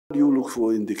What do you look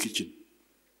for in the kitchen?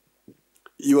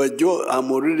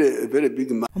 I'm already a very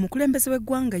big man. Omukulembeze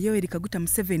w'eggwanga Yoweri Kaguta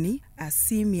Museveni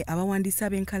asiimye abawandiisi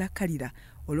ab'enkalakkalira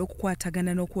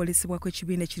olw'okukwatagana n'okwolesebwa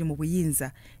kw'ekibiina ekiri mu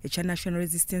buyinza ekya National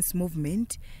Resistance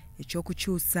Movement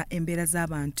eky'okukyusa embeera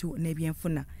z'abantu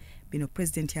n'ebyenfuna. Bino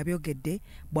Pulezidenti abyogedde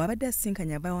bw'abadde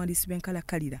asisinkanya abawandiisi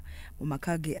b'enkalakkalira mu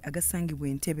maka ge agasangibwa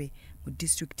Entebbe mu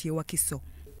disitulikiti y'e Wakiso.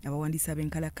 Abawandiisi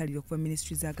ab'enkalakkalira okuva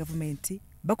minisitule za gavumenti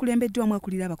bakulembeddwamu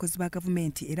akulira abakozi ba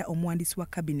gavumenti era omuwandiisi wa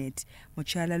kabineeti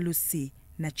Mukyala Lucy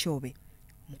Nachobe.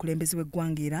 Omukulembeze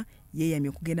w'eggwanga era yeeyamye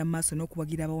okugenda mu maaso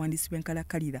n'okuwagira abawandiisi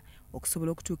b'enkalakkalira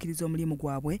okusobola okutuukiriza omulimu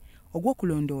gwabwe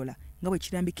ogw'okulondoola nga bwe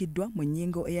kirambikiddwa mu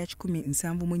nnyingo eya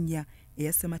 174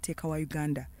 eya Ssemateeka wa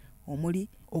Uganda, omuli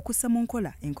okussa mu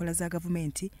nkola enkola za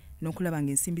gavumenti n'okulaba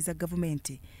ng'ensimbi za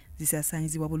gavumenti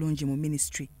zisaasaanyizibwa bulungi mu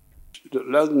minisitule.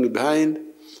 Lagging behind,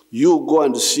 you go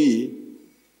and see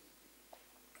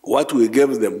what we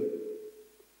gave them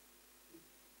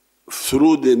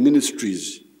through the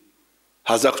ministries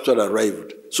has actually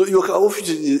arrived. So your office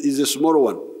is a small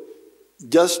one,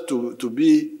 just to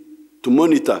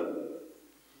monitor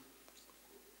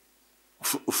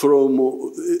from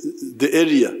the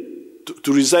area,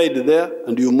 to reside there,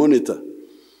 and you monitor.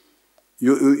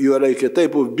 You are like a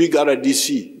type of big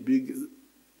RDC, big.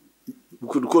 We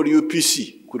could call you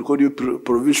PC, could call you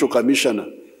provincial commissioner.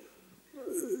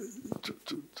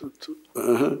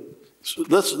 So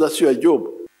that's your job.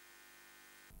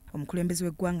 Omukulembeze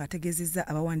w'eggwanga ategeezezza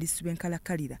abawandiisi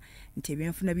b'enkalakkalira nti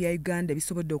ebyenfuna bya Uganda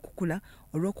bisobodde okukula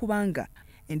olw'okubanga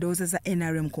endowooza za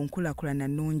NRM ku nkulaakulana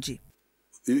nnungi.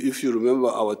 If you remember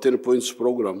our 10 points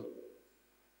program,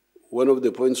 one of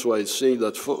the points was saying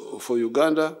that for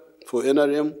Uganda, for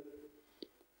NRM,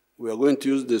 we are going to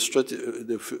use the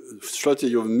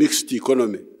strategy of mixed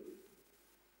economy.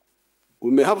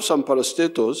 We may have some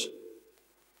parastatals,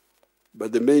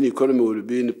 but the main economy will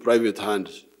be in private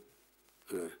hands.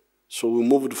 So we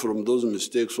moved from those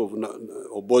mistakes of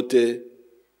Obote,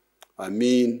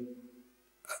 Amin,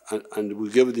 and we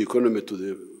gave the economy to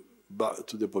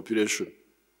the population.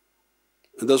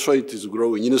 And that's why it is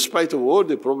growing, in spite of all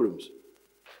the problems.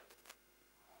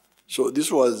 So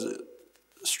this was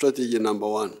strategy number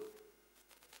one.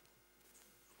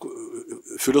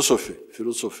 Philosophy.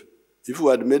 If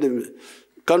we had made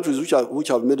countries which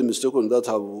have made a mistake on that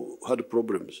have had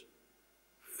problems.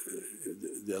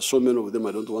 There are so many of them,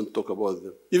 I don't want to talk about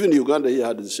them. Even Uganda here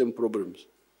had the same problems.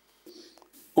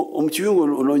 What do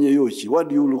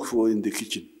you look for in the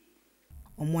kitchen?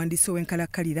 Omuwandiisi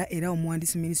w'enkalakkalira era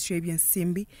omuwandiisi minisitule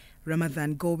y'ebyensimbi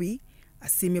Ramadhan Gobi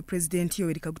asiimye Pulezidenti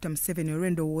Yoweri Kaguta Museveni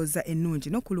olw'endowooza ennungi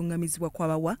n'okulungamizibwa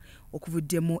kw'abawa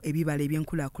okuvuddemu ebibala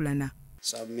eby'enkulaakulana.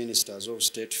 Some ministers of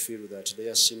state feel that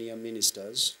their senior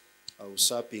ministers are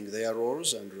usurping their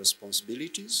roles and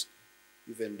responsibilities,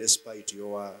 even despite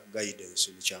your guidance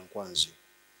in Chankwanzi.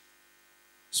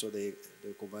 So the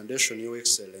recommendation, Your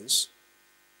Excellence,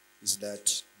 is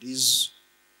that these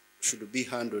should be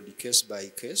handled case by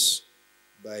case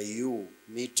by you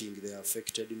meeting the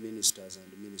affected ministers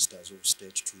and ministers of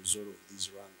state to resolve these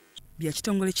wrangles. Bya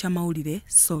kitongole kya mawulire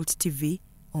Salt TV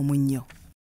Omunnyo.